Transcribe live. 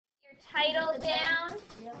title down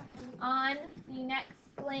on the next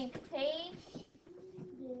blank page.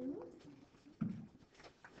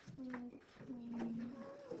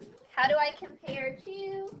 How do I compare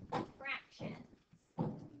two fractions?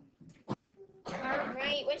 All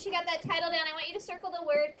right, once you got that title down, I want you to circle the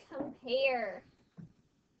word compare.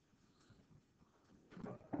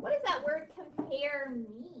 What does that word compare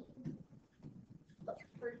mean?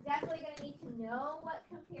 We're definitely going to need to know what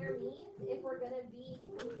compare means if we're going to be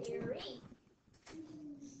comparing.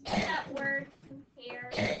 What does that word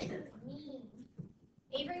compare mean?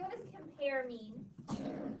 Avery, what does compare mean?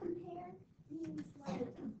 Compare means like,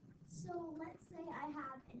 so let's say I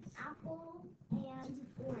have an apple and an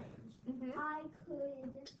orange. I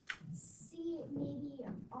could see it maybe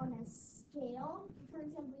on a scale. For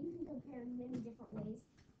example, you can compare in many different ways,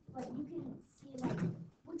 but you can see like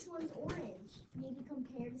which one's orange. Maybe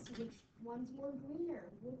compare to see which one's more greener.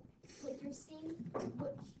 You're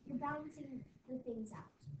balancing the things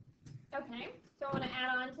out. Okay, so I want to add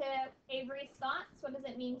on to Avery's thoughts. What does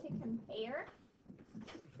it mean to compare?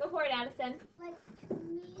 Go for it, Addison. Like, it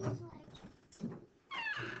means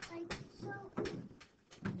like, so,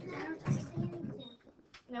 I don't say an example.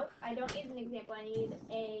 Nope, I don't need an example. I need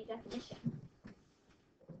a definition.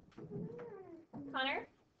 Connor?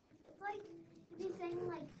 It's like, if you're saying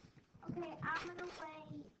like, okay, I'm going to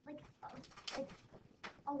weigh like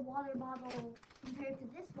a water bottle compared to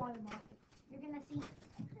this water bottle. You're going to see,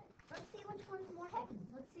 let's see which one's more heavy.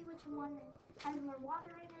 Let's see which one has more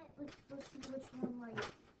water in it. Let's see which one like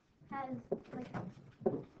has like.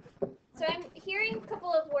 So I'm hearing a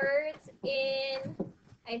couple of words in,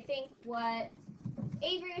 I think, what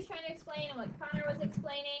Avery was trying to explain and what Connor was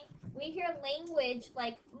explaining. We hear language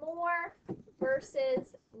like more versus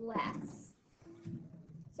less.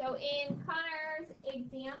 So in Connor's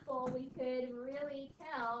example, we could really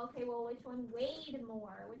tell, okay, well, which one weighed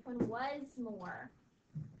more? Which one was more?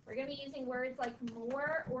 We're going to be using words like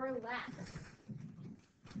more or less.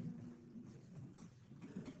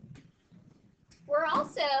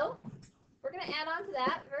 We're going to add on to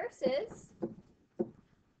that versus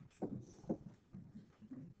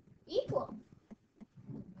equal.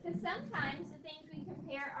 Because sometimes the things we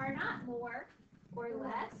compare are not more or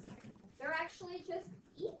less. They're actually just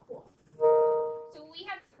equal. So we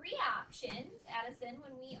have three options, Addison,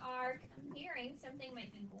 when we are comparing. Something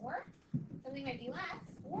might be more, something might be less,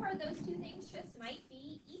 or those two things just might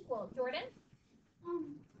be equal. Jordan?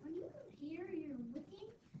 When you compare, you're looking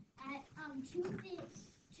at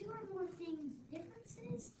two or more things,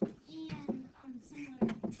 differences and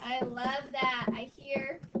similarities. I love that. I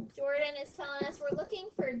hear Jordan is telling us we're looking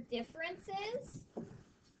for differences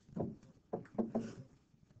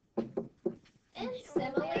and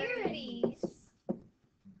similarities.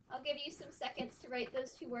 I'll give you some seconds to write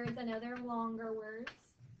those two words. I know they're longer words.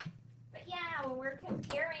 But yeah, when we're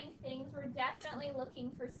comparing things, we're definitely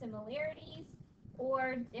looking for similarities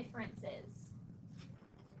or differences.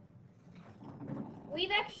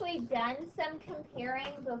 We've actually done some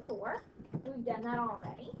comparing before. We've done that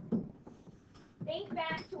already. Think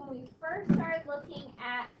back to when we first started looking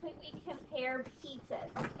at could we compare pizzas.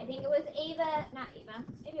 I think it was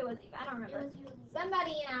maybe it was Eva, I don't remember.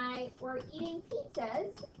 Somebody and I were eating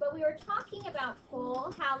pizzas, but we were talking about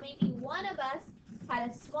how maybe one of us had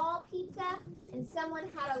a small pizza and someone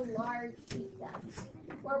had a large pizza.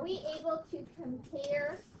 Were we able to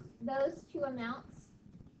compare those two amounts?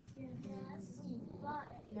 Yes.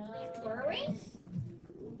 No. Were we?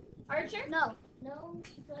 Archer? No. No,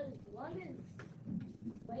 because one is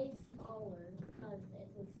way smaller because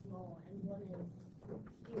it's a small and one is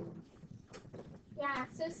huge. Yeah,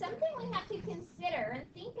 so something we have to consider and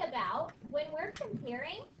think about when we're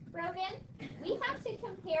comparing, Brogan, we have to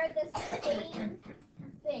compare the same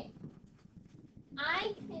thing.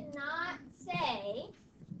 I cannot say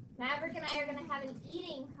Maverick and I are going to have an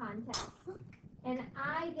eating contest, and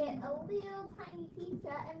I get a little tiny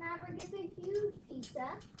pizza and Maverick gets a huge pizza.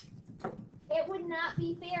 It would not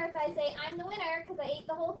be fair if I say I'm the winner because I ate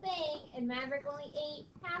the whole thing and Maverick only ate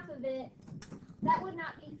half of it. That would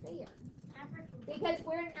not be fair because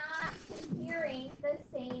we're not comparing the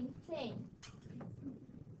same thing.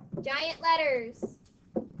 Giant letters.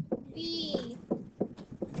 B.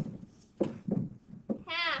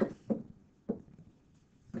 Half.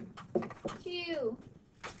 2.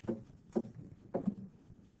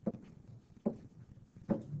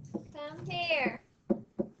 Compare.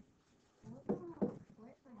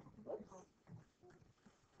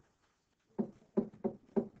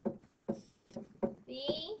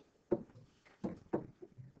 B.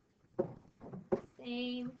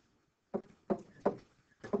 Same.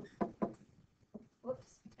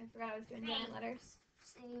 Whoops, I forgot I was doing giant letters.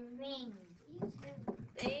 Same.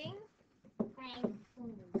 Thing.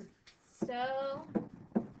 So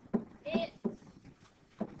it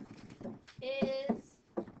is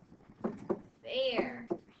fair.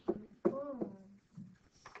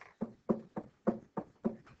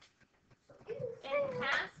 It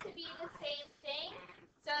has to be the same thing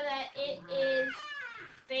so that it is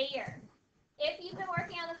fair. If you've been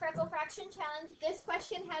working on the freckle fraction challenge, this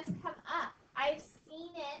question has come up. I've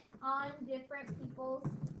seen it on different people's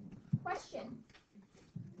questions.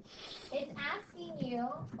 It's asking you,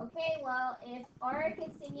 okay, well, if Arik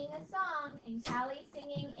is singing a song and Callie's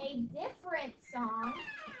singing a different song,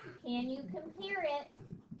 can you compare it?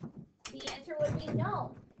 The answer would be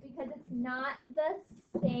no, because it's not the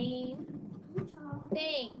same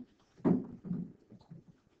thing.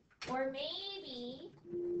 Or maybe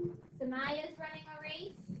Samaya's running a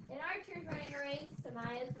race and Archer's running a race.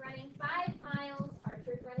 Samaya's running 5 miles,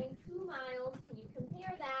 Archer's running 2 miles. Can you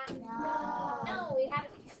compare that? No, we have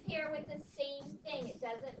to compare with the same thing. It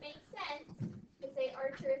doesn't make sense to say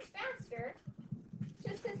Archer is faster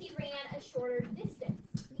just because he ran a shorter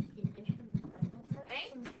distance.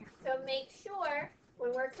 Okay? So make sure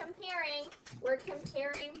when we're comparing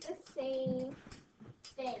the same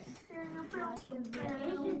thing.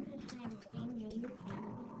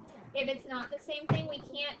 If it's not the same thing, we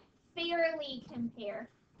can't fairly compare.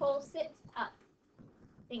 Cole, sit up.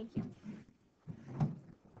 Thank you.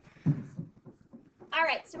 All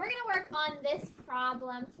right, so we're going to work on this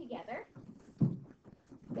problem together.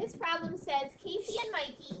 This problem says Casey and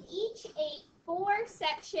Mikey each ate 4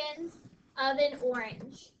 sections of an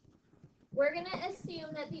orange. We're going to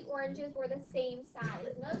assume that the oranges were the same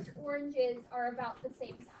size. Most oranges are about the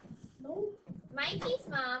same size. Nope. Mikey's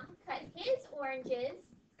mom cut his oranges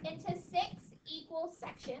into 6 equal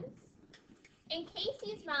sections, and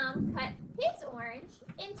Casey's mom cut his orange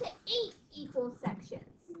into 8 equal sections.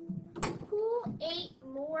 Who ate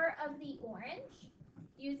more of the orange?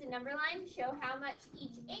 Use the number line to show how much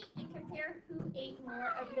each ate and compare who ate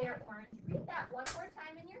more of their orange. Read that one more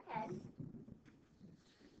time in your head.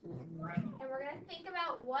 And we're going to think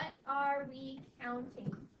about what are we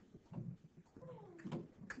counting.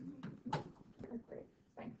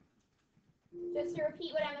 Just to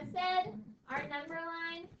repeat what Emma said, our number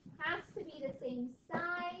line has to be the same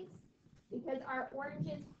size because our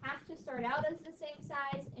oranges have to start out as the same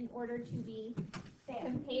size in order to be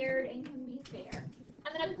compared and can be fair.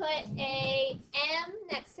 I'm going to put a M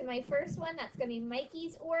next to my first one. That's going to be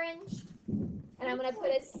Mikey's orange. And I'm going to put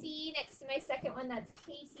a C next to my second one. That's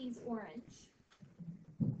Casey's orange.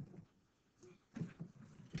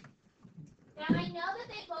 Now I know that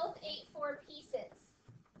they both ate 4 pieces.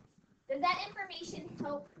 Does that information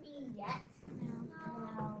help me yet?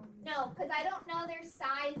 No, because I don't know their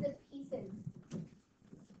size of pieces.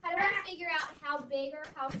 How do I figure out how big or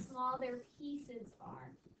how small their pieces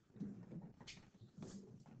are?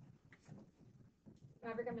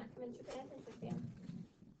 Robert, I'm not going to pay attention to you.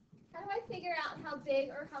 How do I figure out how big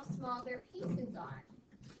or how small their pieces are?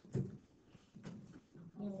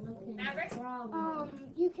 Maverick?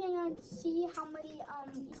 You can see how many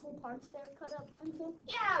equal parts they're cut up into.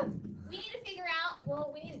 Yeah, we need to figure out,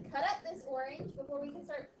 well, we need to cut up this orange before we can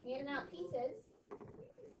start handing out pieces.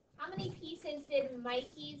 How many pieces did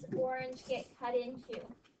Mikey's orange get cut into?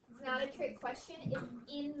 It's not a trick question, it's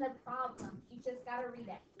in the problem. You just got to read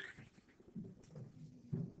it.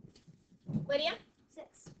 Lydia?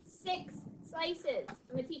 6 slices. I'm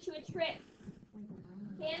going to teach you a trick.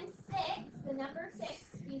 Can 6, the number 6,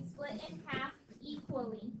 be split in half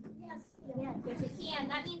equally? Yes. Yes, it can.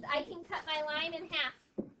 That means I can cut my line in half.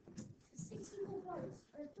 6 equal parts,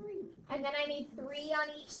 or 3. And then I need 3 on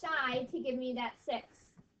each side to give me that 6.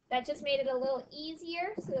 That just made it a little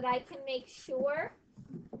easier so that I can make sure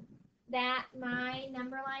that my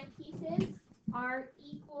number line pieces are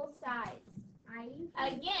equal size.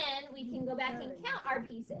 Again, we can go back and count our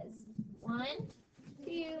pieces. 1,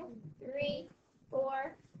 2, 3,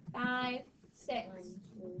 4, 5, 6.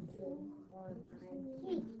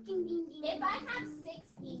 If I have 6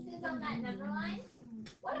 pieces on that number line,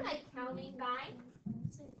 what am I counting by?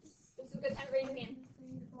 This is a good time to raise your hand.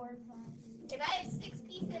 If I have 6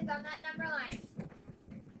 pieces on that number line,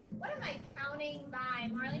 what am I counting by,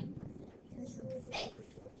 Marley? 6.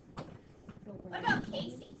 What about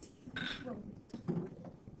Casey?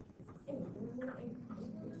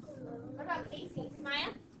 What about Casey?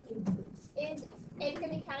 Maya? It's going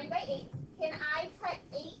to be counting by 8. Can I cut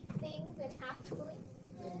 8 things in half equally?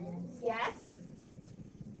 Yes.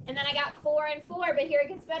 And then I got 4 and 4, but here it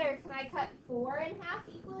gets better. Can I cut 4 in half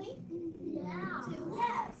equally? Yeah.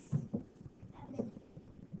 Yes.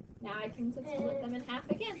 Now I can split them in half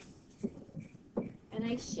again. And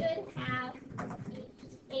And I should have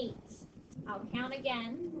 8. I'll count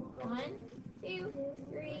again. 1, 2,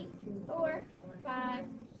 3, 4, 5,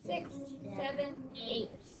 6, 7, 8.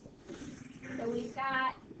 So we've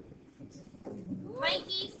got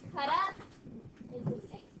Mikey's cut up into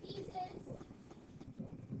 6 pieces,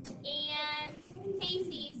 and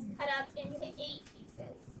Casey's cut up into 8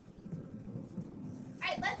 pieces.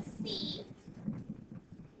 Alright, let's see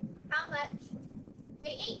how much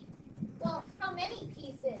they ate. Well, how many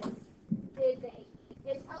pieces did they eat?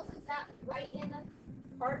 It tells us that right in the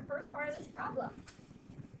first part of this problem.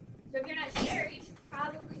 So if you're not sure, you should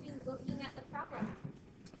probably be looking at the problem.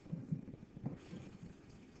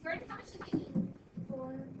 Jordan, how much did they eat?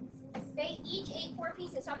 4. They each ate 4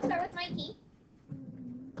 pieces. So I'm going to start with Mikey.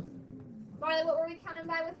 Marley, what were we counting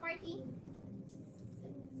by with Mikey?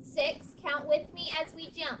 6. Count with me as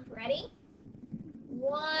we jump. Ready?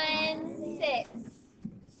 1, 6.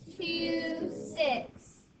 2,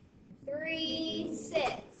 6. 3, 6.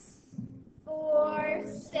 4,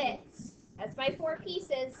 6. That's my 4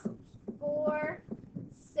 pieces. 4,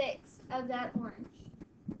 6 of that orange.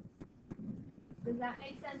 Does that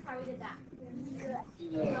make sense how we did that?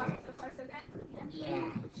 Yeah. So far, so good? Yeah.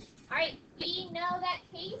 All right, we know that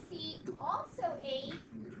Casey also ate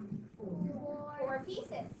 4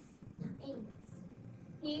 pieces.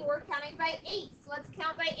 8. We're counting by 8s. Let's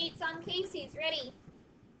count by 8s on Casey's. Ready?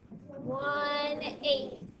 1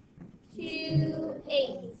 8, 2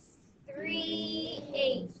 8s, 3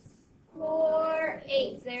 8s, 4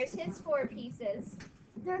 8s. There's his 4 pieces.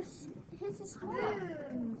 There's his is 4.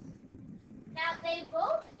 Now they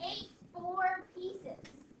both ate 4 pieces.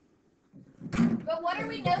 But what are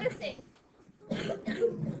we noticing?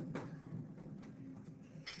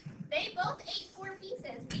 They both ate 4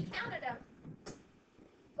 pieces. We counted them.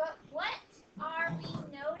 But what are we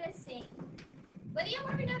noticing? Lydia,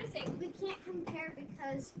 what are we noticing? We can't compare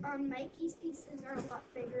because Mikey's pieces are a lot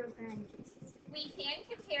bigger than Casey's. We can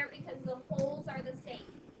compare because the holes are the same.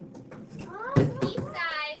 Oh, Piece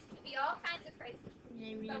size can be all kinds of crazy.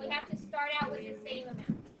 But we have to start out with the same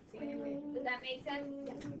amount. Does that make sense?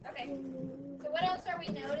 Okay. So what else are we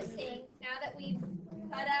noticing now that we've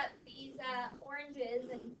cut up these oranges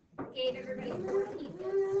and gave everybody 4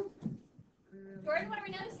 pieces? Jordan, what are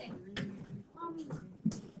we noticing?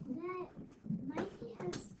 that Mikey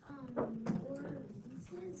has more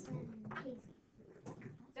pieces than Casey.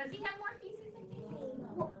 Does he have more pieces than Casey?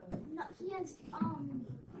 Well, no, he has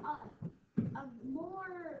a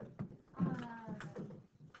more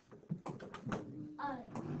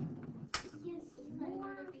he has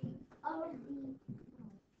more of the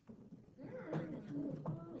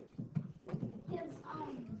he has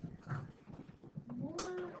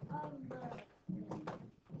more of the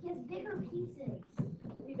he has bigger pieces.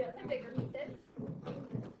 He does have bigger pieces.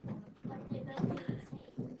 Like it doesn't say.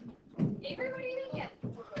 Avery, what are you thinking?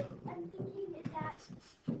 I'm thinking that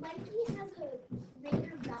Mikey has a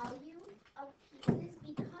greater value of pieces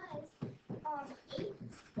because 8,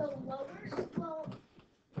 the lower, well,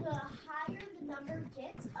 the higher the number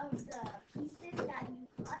gets of the pieces that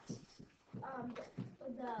you cut,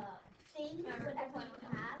 the things whatever you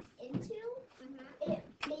have into, it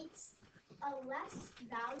makes a less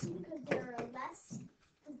value because there are less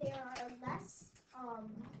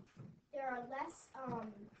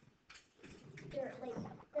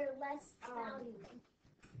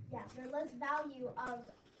less value of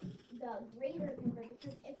the greater number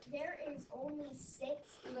because if there is only 6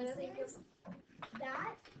 pieces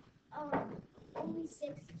that only 6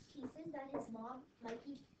 pieces that his mom cut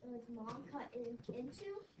into,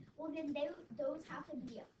 well then those have to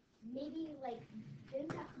be maybe like those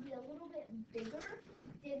have to be a little bit bigger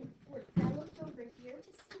than I looked over here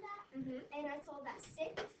to see that and I saw that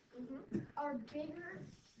 6 are bigger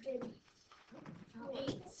than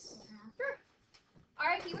 8. Sure. All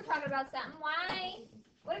right, you were talking about something. Why?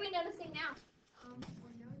 What are we noticing now?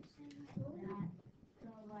 We're noticing that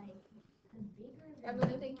the bigger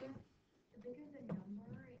Everyone, thank you. the bigger the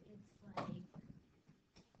number, it's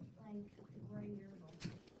like the greater the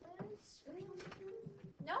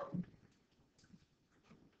No.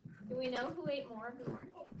 Do we know who ate more of the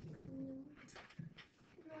orange?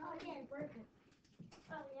 Oh yeah, burger.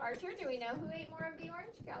 Archer, do we know who ate more of the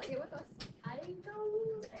orange? Gotta get with us. I don't know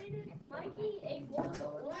who ate it. Mikey ate more of the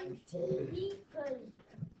orange because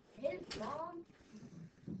his mom,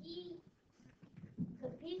 the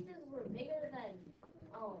pieces were bigger than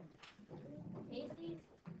Casey's.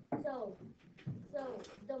 So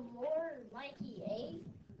the more Mikey ate,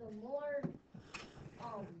 the more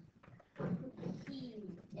he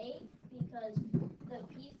ate because the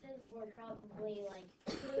pieces were probably like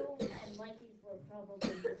 2 and Mikey's were probably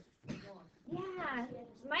just 1. Yeah, Yeah,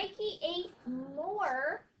 Mikey ate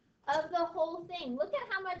more of the whole thing. Look at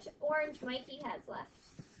how much orange Mikey has left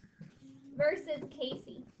versus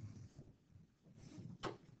Casey.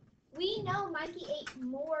 We know Mikey ate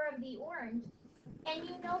more of the orange, and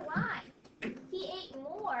you know why. He ate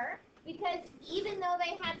more because even though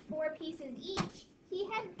they had 4 pieces each, he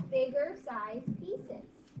had bigger size pieces.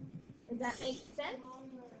 Does that make sense?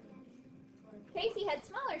 Casey had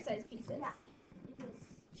smaller size pieces. Yeah.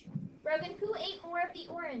 Brogan, who ate more of the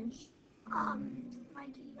orange?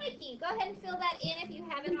 Mikey. Mikey, go ahead and fill that in if you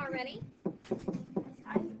haven't already.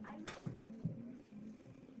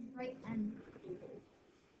 Right and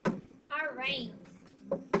All right.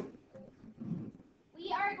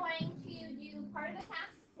 We are going to do part of the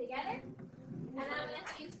task together, and I'm going to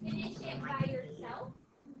have you finish it by yourself.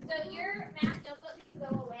 So your math notebook can go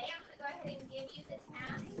away. I'm going to go ahead and give you the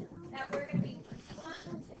task that we're going to be working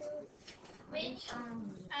on. When you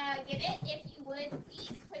give it, if you would,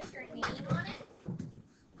 please put your name on it.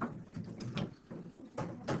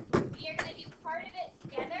 You're going to do part of it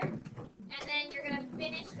together, and then you're going to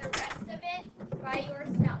finish the rest of it by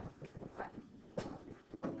yourself.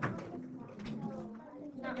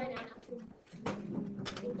 Not right now.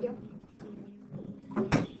 Thank you.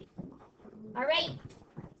 All right.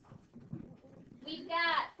 We've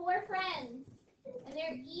got 4 friends, and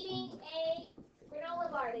they're eating a granola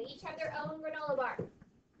bar. They each have their own granola bar.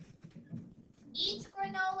 Each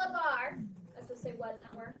granola bar, let's just say was,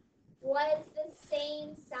 not were, was the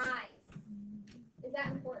same size. Is that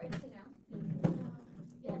important to know?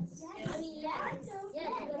 Yes. Yes.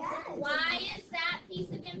 Why is that piece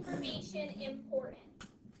of information important?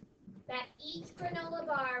 That each granola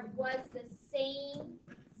bar was the same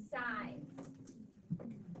size.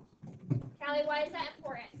 Callie, why is that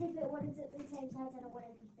important? If it wasn't the same size, then it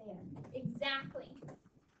wouldn't be fair. Exactly.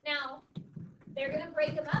 Now, they're going to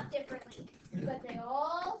break them up differently, but they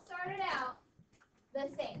all started out the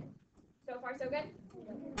same. So far, so good?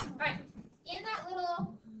 All right. In that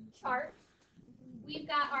little chart, we've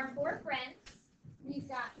got our 4 friends. We've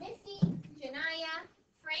got Misty, Janaya,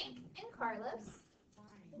 Frank, and Carlos.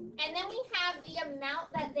 And then we have the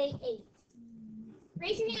amount that they ate.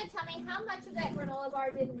 Raise your hand and tell me how much of that granola bar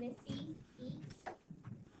did Misty eat?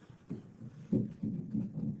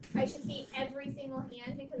 I should see every single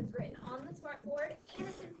hand because it's written on the smart board and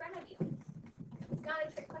it's in front of you. It's not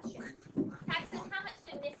a trick question. Paxton, how much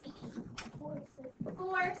did Misty eat?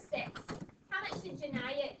 4, 6. How much did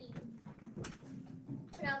Janaya eat?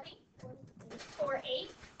 Penelope? 4,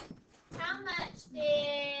 8. How much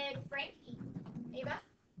did Frank eat? Ava?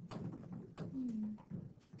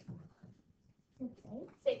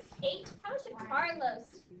 6, 8. How much did Carlos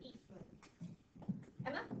eat?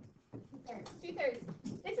 Emma? 2/3.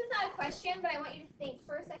 This is not a question, but I want you to think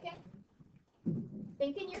for a second.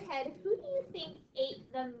 Think in your head, who do you think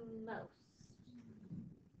ate the most?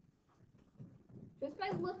 Just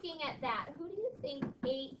by looking at that, who do you think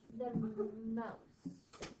ate the most?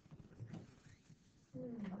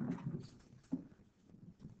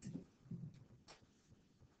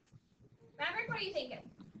 Maverick, what are you thinking?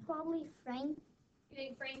 Probably Frank, You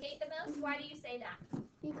think Frank ate the most? Why do you say that?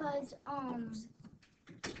 because I'm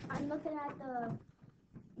looking at the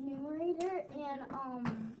numerator and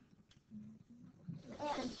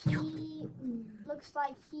he looks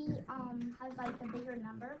like he has like the bigger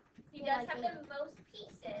number. He does have the most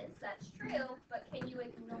pieces, that's true, but can you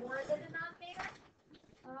ignore the denominator?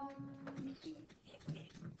 No.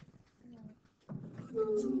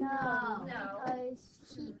 No. Because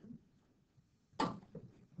he.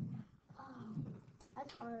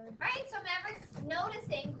 That's hard. Alright, so Maverick's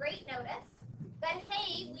noticing, great notice, that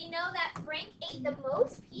hey, we know that Frank ate the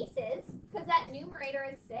most pieces because that numerator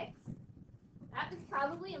is 6. That was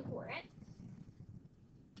probably important.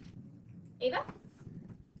 Ava?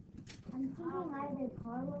 I'm thinking either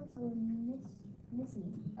Carlos or Missy.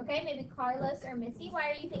 Okay, maybe Carlos or Missy.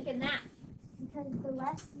 Why are you thinking that? Because the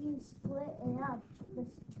less you split it up, the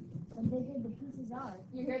bigger the pieces are.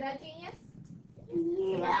 You hear that, genius?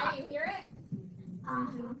 Yeah. You hear it?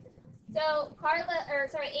 Uh-huh. So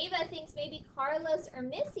Ava thinks maybe Carlos or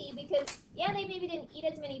Missy because yeah, they maybe didn't eat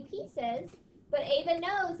as many pieces, but Ava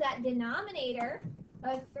knows that denominator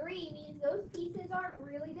of 3 means those pieces aren't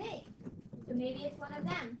really big. So maybe it's one of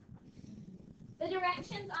them. The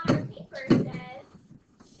directions on our paper says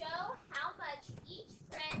show how much each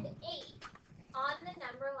friend ate on the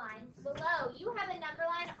number line below. You have a number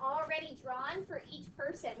line already drawn for each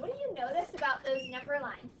person. What do you notice about those number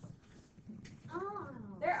lines? Oh.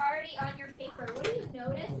 They're already on your paper. What do you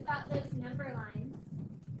notice about those number lines?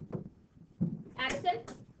 Addison?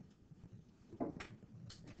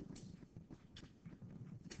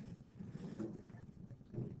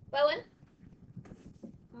 Bowen?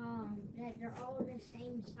 That they're all the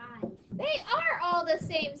same size. They are all the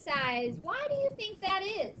same size. Why do you think that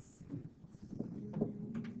is?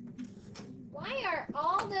 Why are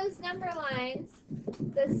all those number lines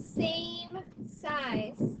the same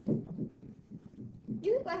size?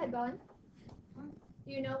 You go ahead, Bowen.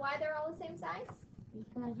 Do you know why they're all the same size?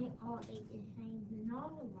 Because they all ate the same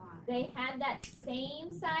granola bar. They had that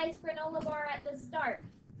same size granola bar at the start.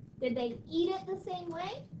 Did they eat it the same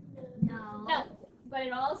way? No. No, but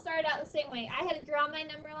it all started out the same way. I had to draw my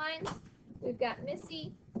number lines. We've got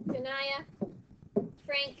Missy, Janaya,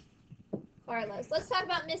 Frank, Carlos. Let's talk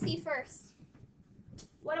about Missy first.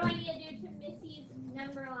 What do I need to do to Missy's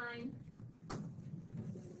number line?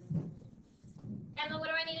 Emma, what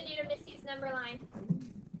do I need to do to Missy's number line?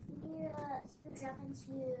 You split it up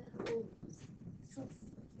into 6.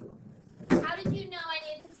 How did you know I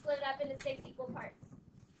needed to split it up into 6 equal parts?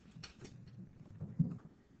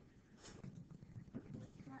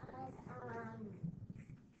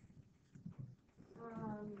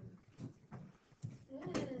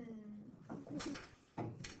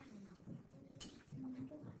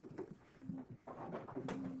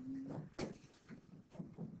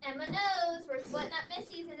 Emma knows we're splitting up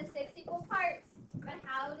Missy's into 6 equal parts. But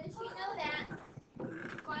how does she know that?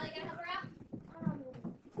 Carly, gonna help her out?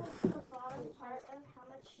 The bottom part of how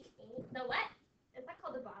much she ate. The what? Is that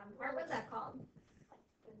called the bottom part? What's that called?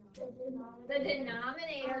 The The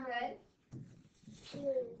denominator, good. is 6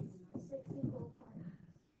 equal parts.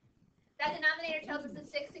 That denominator tells us the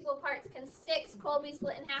 6 equal parts. Can 6 cold be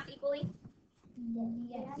split in half equally? Yes.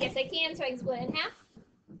 Yes, I can, so I can split it in half.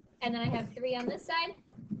 And then I have 3 on this side,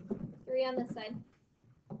 3 on this side.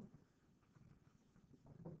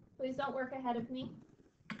 Please don't work ahead of me.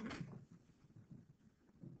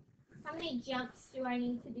 How many jumps do I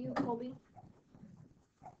need to do, Colby?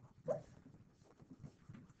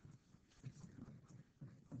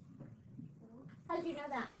 How did you know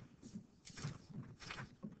that?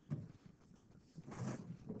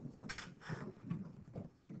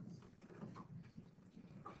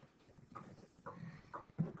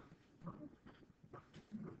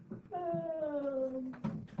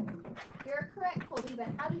 You're correct, Colby, but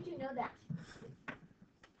how did you know that?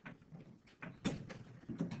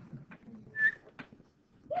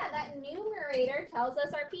 Yeah, that numerator tells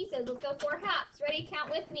us our pieces. Let's go 4 halves. Ready?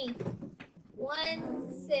 Count with me.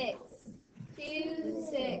 1, 6, 2,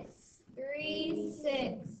 6, 3,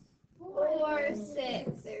 6, 4,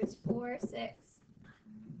 6. There's 4, 6.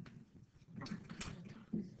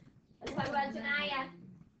 Let's talk about Janaya.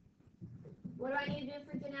 What do I need to do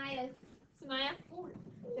for Janaya? Samaya?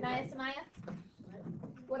 Janaya, Samaya?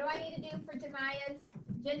 What do I need to do for Janaya,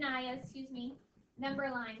 number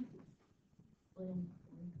line?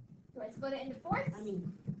 Do I split it into 4s?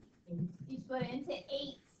 You split it into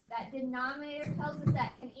 8s. That denominator tells us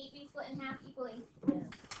that. Can 8 be split in half equally?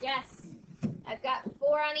 Yes. I've got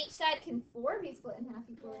 4 on each side. Can 4 be split in half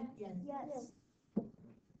equally? Yes.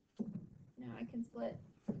 Now I can split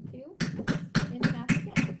 2 in half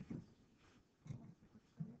again.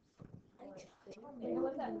 Hey,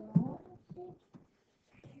 what's that?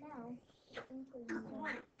 Now, it's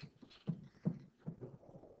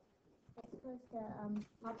supposed to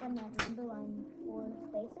hop on that number line 4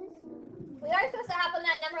 spaces. We are supposed to hop on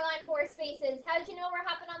that number line 4 spaces. How did you know we're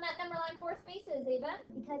hopping on that number line 4 spaces, Ava?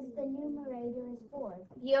 Because the numerator is 4.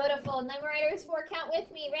 Beautiful. Numerator is 4. Count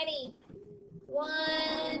with me. Ready?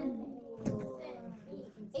 1,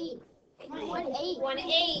 8. 1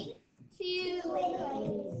 8. 2.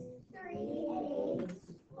 3 8.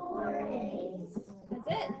 4 8. That's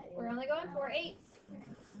it. We're only going 4 8s.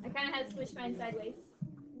 I kind of had to switch mine sideways.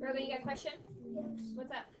 Rogan, you got a question? Yes.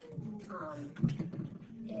 What's up?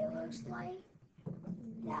 It looks like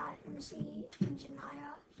that Missy and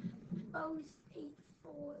Janaya both ate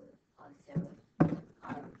 4 of their granola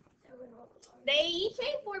bars. They each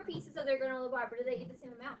ate 4 pieces of their granola bar, but did they eat the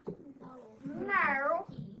same amount? No.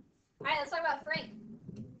 All right, let's talk about Frank.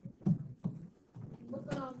 What's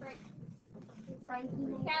going on with Frank? Frankie.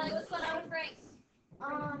 Callie, what's going on with Frank?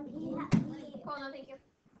 Hold on, thank you.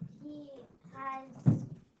 He has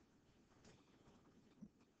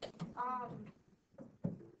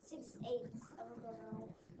 6/8 of a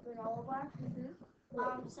granola bar.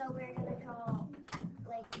 So we're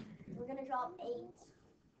gonna draw 8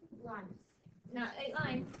 lines, No, 8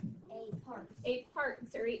 lines. 8 parts. 8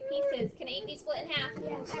 parts or 8 pieces. Can 8 be split in half?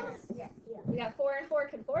 Yes. We got 4 and 4.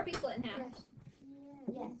 Can 4 be split in half?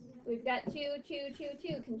 Yes. We've got 2, 2, 2,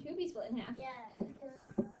 2. Can 2 be split in half? Yes.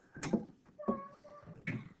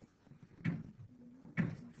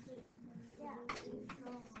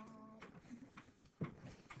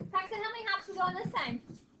 Paxton, how many hops we going this time?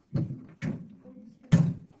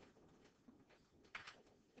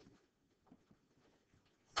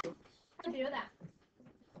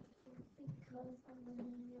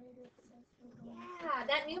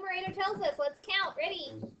 tells us. Let's count.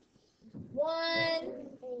 Ready? 1,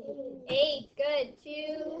 8. Good.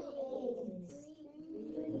 2,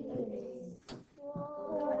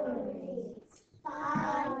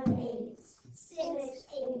 5, 6,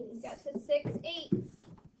 8. got to 6, 8.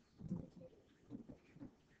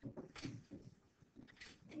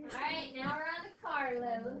 All right, now we're on to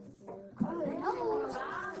Carlos.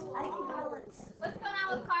 What's going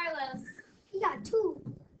on with Carlos? He got 2.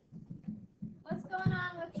 What's going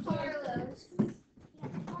on with Carlos?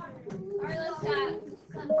 Carlos got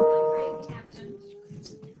something crazy happen.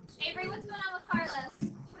 Avery, what's going on with Carlos?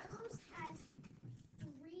 Carlos has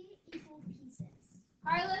 3 equal pieces.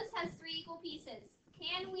 Carlos has 3 equal pieces.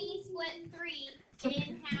 Can we split 3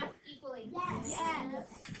 in half equally? Yes.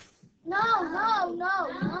 No.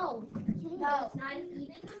 No. Not an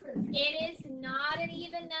even number. It is not an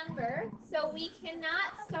even number, so we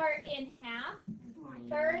cannot start in half.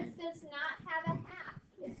 Thirds does not have a half.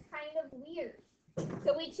 It's kind of weird.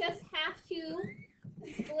 So we just have to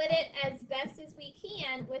split it as best as we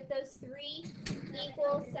can with those 3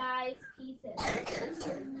 equal size pieces.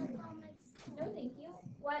 No, thank you.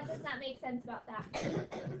 What does not make sense about that?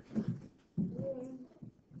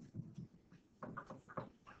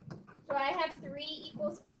 So I have 3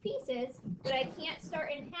 equal pieces, but I can't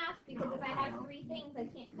start in half because if I have 3 things, I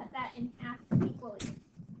can't cut that in half equally.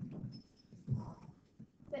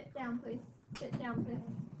 Sit down, please. Sit down, please.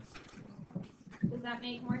 Does that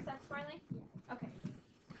make more sense, Marley? Okay.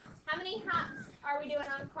 How many hops are we doing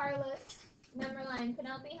on Carlos' number line?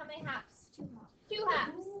 Penelope, how many hops? 2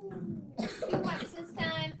 hops. 2 hops this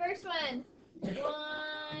time. First one. 1.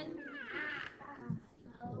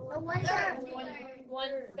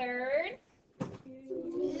 1/3.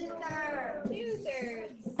 2/3. 2/3.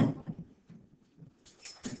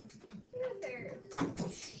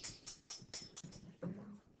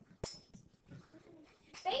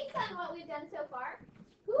 Based on what we've done so far,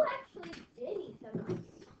 who actually did eat the most?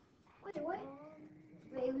 Wait, what?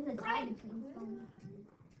 Wait, it was a tie between them.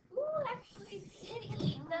 Who actually did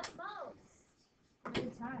eat the most? It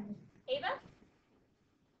was a tie. Ava?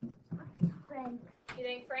 Frank. You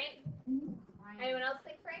think Frank? Mhm. Anyone else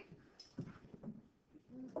think Frank?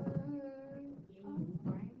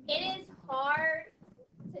 It is hard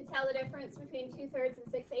to tell the difference between 2/3 and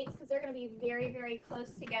 6/8 because they're going to be very, very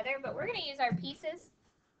close together. But we're going to use our pieces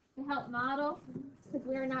to help model because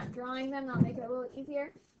we're not drawing them. That'll make it a little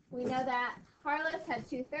easier. We know that Carlos had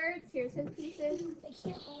 2/3. Here's his pieces.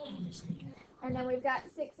 And then we've got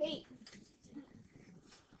 6/8.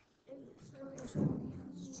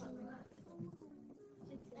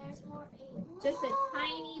 Just a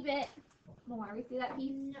tiny bit more. We see that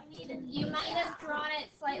piece? You might have drawn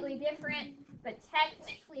it slightly different, but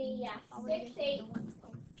technically, yes, 6/8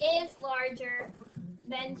 is larger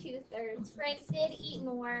than 2/3. Frank did eat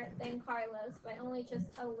more than Carlos, but only just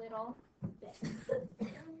a little bit.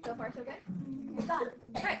 So far, so good?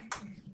 Right.